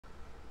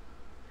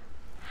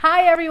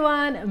Hi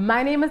everyone,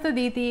 my name is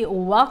Aditi.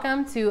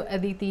 Welcome to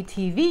Aditi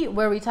TV,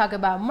 where we talk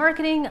about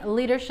marketing,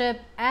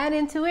 leadership, and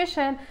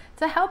intuition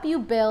to help you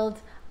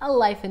build a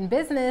life and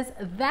business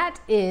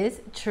that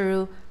is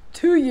true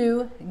to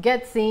you,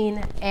 gets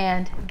seen,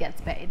 and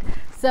gets paid.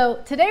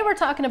 So today we're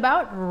talking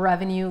about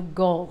revenue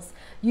goals.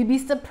 You'd be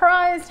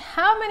surprised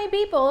how many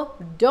people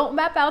don't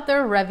map out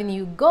their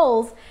revenue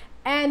goals,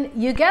 and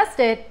you guessed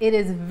it, it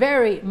is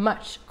very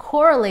much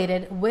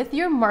correlated with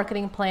your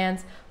marketing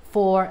plans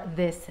for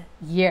this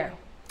year.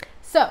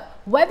 So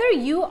whether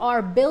you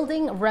are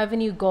building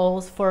revenue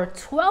goals for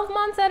 12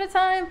 months at a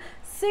time,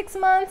 6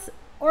 months,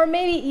 or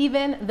maybe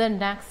even the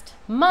next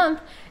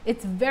month,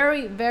 it's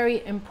very,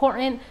 very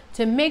important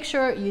to make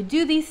sure you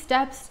do these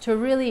steps to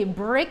really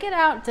break it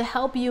out to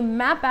help you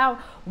map out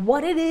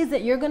what it is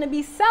that you're going to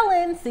be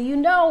selling so you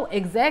know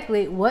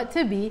exactly what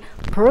to be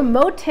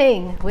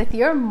promoting with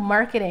your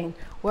marketing,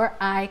 where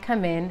I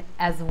come in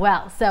as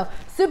well. So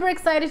super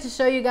excited to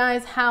show you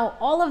guys how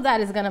all of that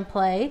is going to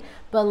play,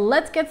 but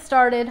let's get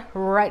started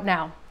right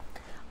now.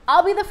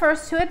 I'll be the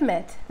first to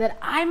admit that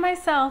I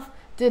myself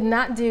did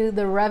not do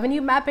the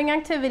revenue mapping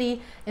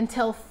activity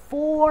until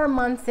 4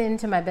 months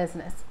into my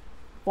business.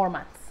 4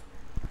 months.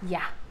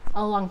 Yeah,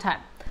 a long time.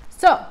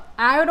 So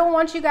I don't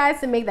want you guys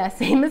to make that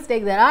same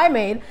mistake that I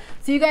made,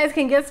 so you guys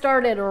can get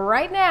started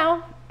right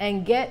now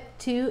and get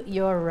to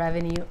your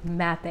revenue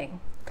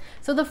mapping.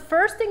 So the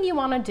first thing you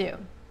want to do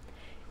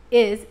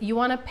is you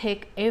want to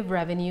pick a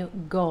revenue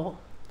goal.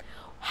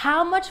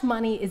 How much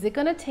money is it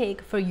going to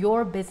take for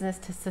your business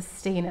to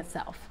sustain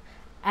itself?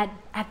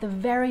 At the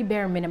very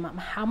bare minimum,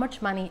 how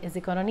much money is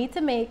it going to need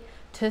to make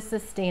to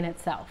sustain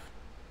itself?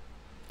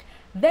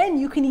 Then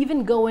you can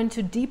even go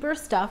into deeper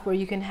stuff where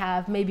you can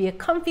have maybe a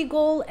comfy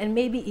goal and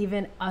maybe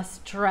even a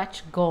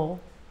stretch goal.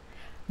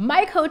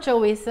 My coach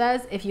always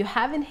says, if you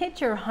haven't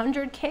hit your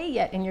 100K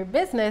yet in your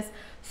business,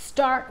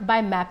 start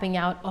by mapping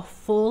out a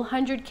full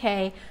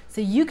 100K so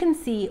you can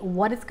see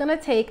what it's going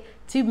to take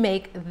to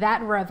make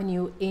that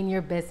revenue in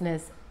your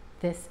business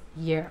this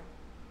year.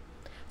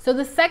 So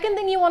the second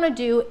thing you want to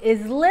do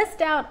is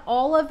list out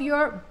all of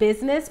your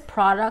business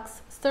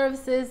products,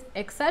 services,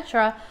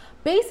 etc.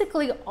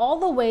 Basically all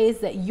the ways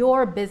that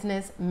your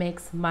business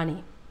makes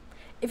money.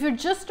 If you're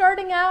just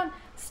starting out,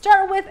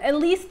 start with at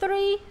least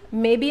 3,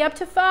 maybe up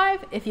to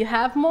 5. If you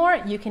have more,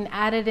 you can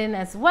add it in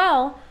as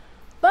well.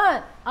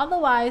 But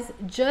otherwise,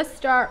 just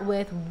start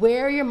with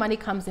where your money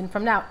comes in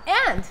from now.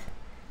 And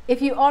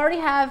if you already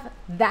have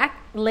that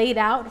laid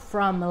out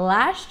from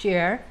last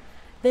year,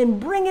 then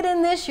bring it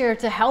in this year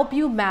to help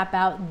you map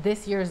out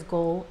this year's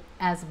goal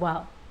as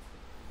well.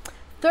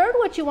 Third,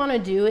 what you want to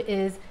do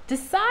is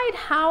decide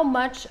how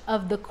much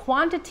of the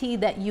quantity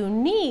that you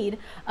need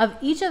of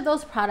each of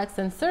those products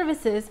and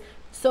services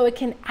so it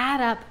can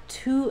add up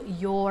to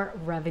your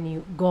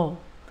revenue goal.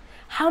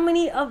 How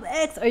many of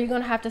X are you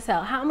going to have to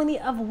sell? How many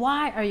of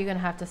Y are you going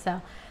to have to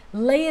sell?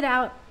 Lay it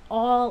out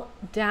all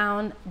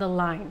down the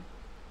line.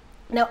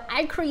 Now,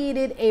 I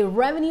created a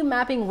revenue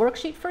mapping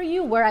worksheet for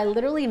you where I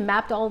literally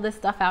mapped all this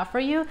stuff out for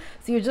you.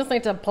 So you just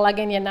need to plug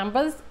in your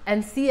numbers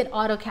and see it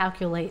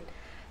auto-calculate.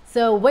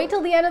 So wait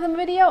till the end of the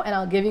video and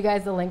I'll give you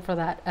guys the link for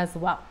that as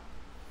well.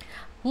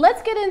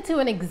 Let's get into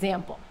an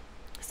example.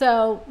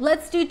 So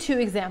let's do 2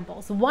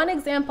 examples. One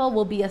example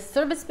will be a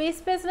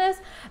service-based business.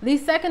 The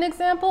second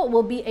example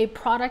will be a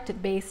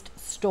product-based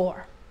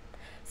store.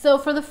 So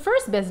for the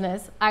first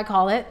business, I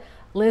call it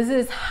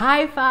Liz's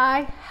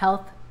Hi-Fi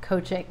Health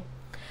Coaching.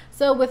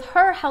 So with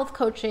her health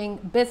coaching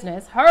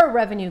business, her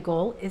revenue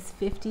goal is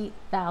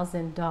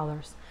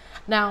 $50,000.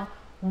 Now,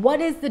 what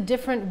is the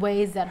different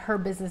ways that her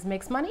business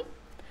makes money?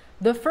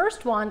 The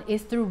first one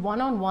is through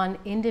one-on-one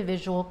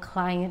individual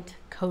client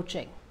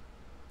coaching.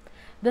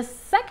 The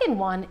second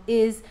one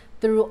is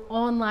through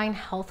online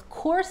health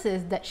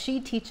courses that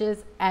she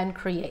teaches and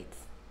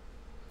creates.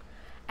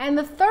 And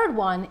the third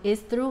one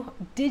is through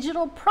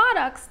digital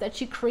products that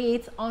she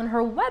creates on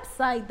her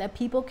website that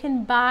people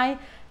can buy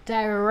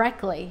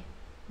directly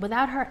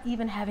without her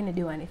even having to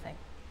do anything.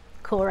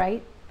 Cool,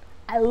 right?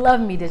 I love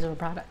me digital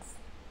products.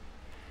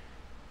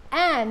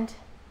 And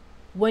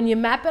when you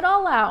map it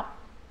all out,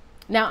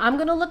 now I'm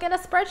gonna look at a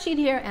spreadsheet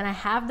here and I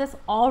have this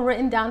all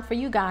written down for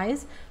you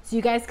guys so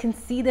you guys can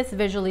see this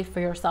visually for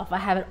yourself. I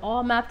have it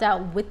all mapped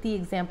out with the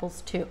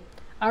examples too.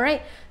 All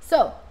right,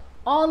 so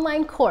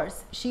online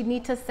course, she'd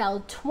need to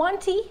sell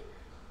 20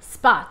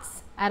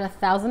 spots at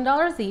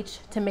 $1,000 each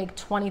to make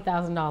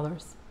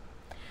 $20,000.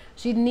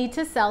 She'd need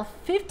to sell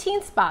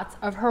 15 spots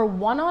of her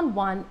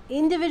one-on-one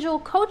individual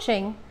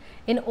coaching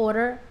in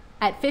order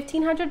at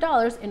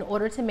 $1,500 in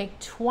order to make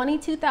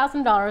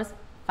 $22,000,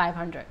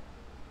 $500.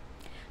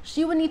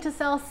 She would need to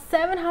sell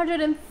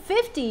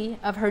 750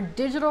 of her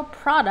digital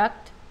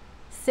product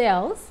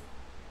sales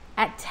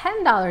at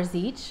 $10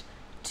 each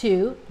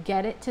to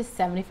get it to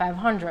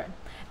 $7,500.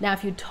 Now,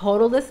 if you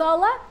total this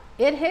all up,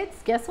 it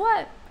hits, guess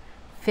what?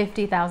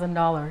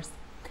 $50,000.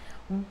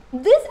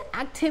 This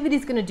activity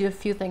is going to do a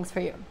few things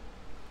for you.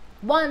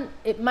 One,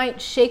 it might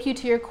shake you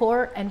to your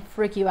core and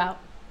freak you out.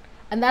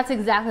 And that's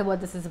exactly what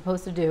this is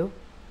supposed to do.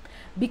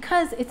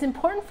 because it's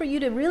important for you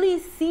to really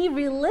see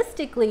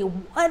realistically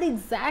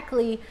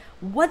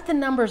what the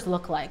numbers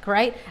look like,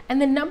 right?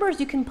 And the numbers,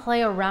 you can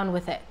play around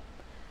with it.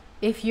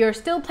 If you're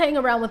still playing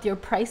around with your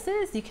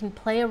prices, you can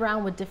play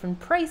around with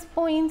different price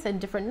points and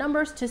different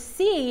numbers to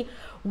see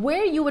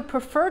where you would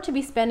prefer to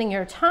be spending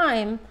your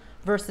time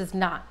versus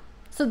not.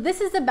 So this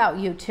is about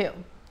you too.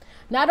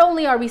 Not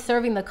only are we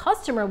serving the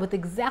customer with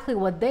exactly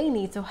what they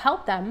need to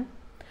help them,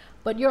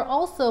 but you're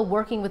also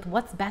working with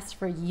what's best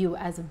for you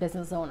as a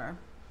business owner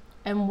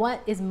and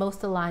what is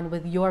most aligned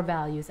with your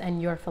values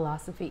and your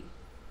philosophy.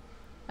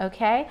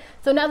 Okay,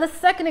 so now the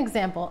second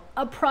example,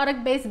 a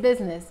product-based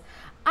business.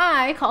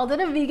 I called it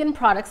a vegan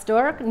product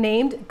store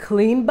named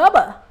Clean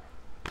Bubba.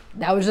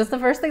 That was just the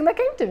first thing that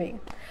came to me.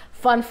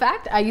 Fun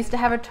fact, I used to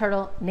have a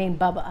turtle named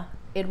Bubba.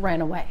 It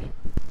ran away.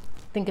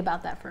 Think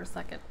about that for a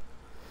second.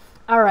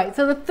 All right,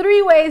 so the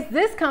 3 ways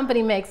this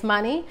company makes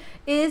money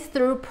is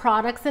through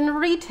products and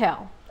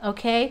retail,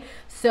 okay?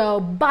 So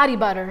body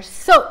butter,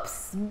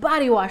 soaps,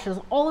 body washes,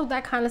 all of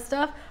that kind of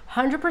stuff,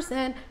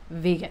 100%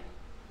 vegan.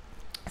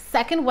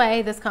 Second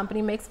way this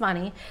company makes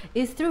money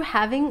is through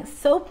having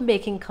soap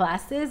making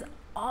classes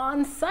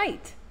on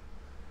site.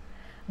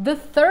 The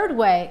third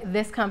way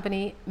this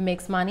company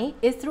makes money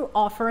is through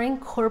offering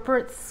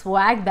corporate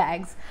swag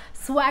bags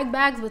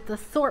with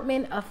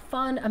assortment of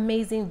fun,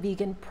 amazing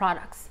vegan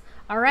products.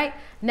 All right,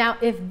 now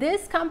if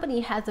this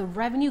company has a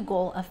revenue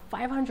goal of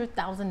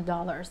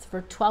 $500,000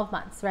 for 12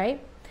 months,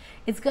 right?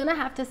 It's gonna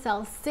have to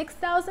sell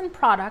 6,000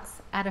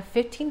 products at a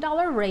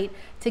 $15 rate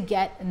to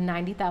get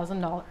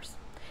 $90,000.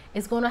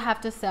 It's gonna have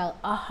to sell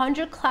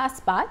 100 class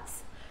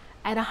spots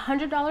at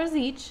 $100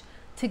 each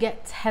to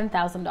get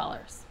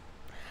 $10,000.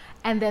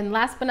 And then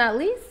last but not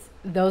least,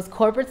 those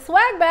corporate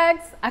swag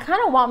bags. I kind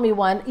of want me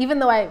one, even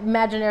though I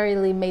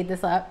imaginarily made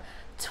this up.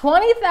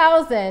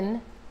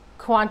 20,000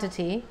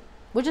 quantity,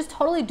 which is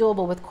totally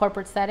doable with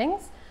corporate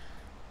settings,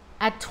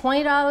 at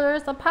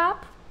 $20 a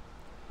pop,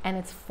 and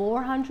it's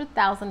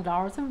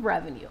 $400,000 of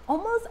revenue.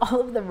 Almost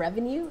all of the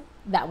revenue,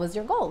 that was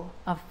your goal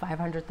of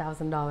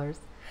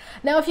 $500,000.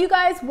 Now, if you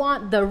guys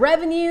want the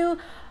revenue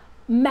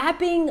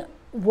mapping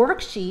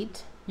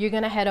worksheet, you're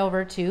gonna head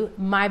over to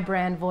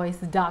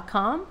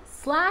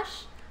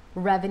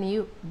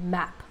mybrandvoice.com/revenue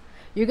map.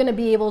 You're gonna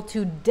be able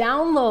to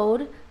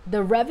download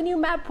the revenue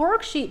map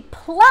worksheet.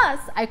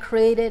 Plus, I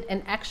created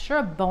an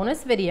extra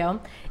bonus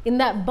video. In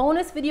that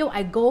bonus video,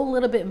 I go a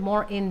little bit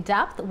more in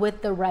depth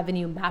with the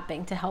revenue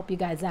mapping to help you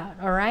guys out,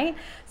 all right?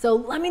 So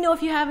let me know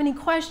if you have any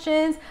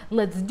questions.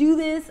 Let's do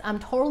this. I'm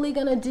totally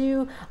gonna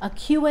do a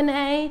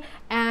Q&A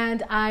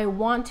and I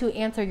want to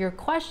answer your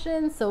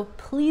questions. So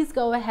please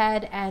go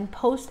ahead and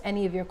post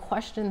any of your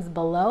questions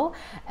below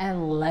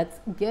and let's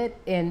get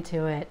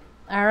into it.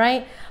 All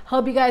right,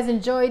 hope you guys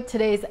enjoyed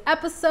today's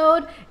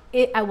episode.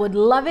 I would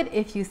love it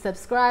if you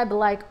subscribe,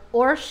 like,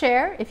 or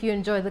share if you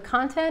enjoy the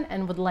content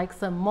and would like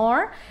some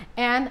more.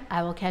 And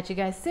I will catch you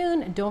guys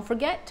soon. Don't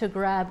forget to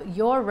grab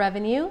your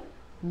revenue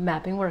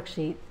mapping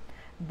worksheet.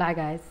 Bye,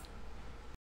 guys.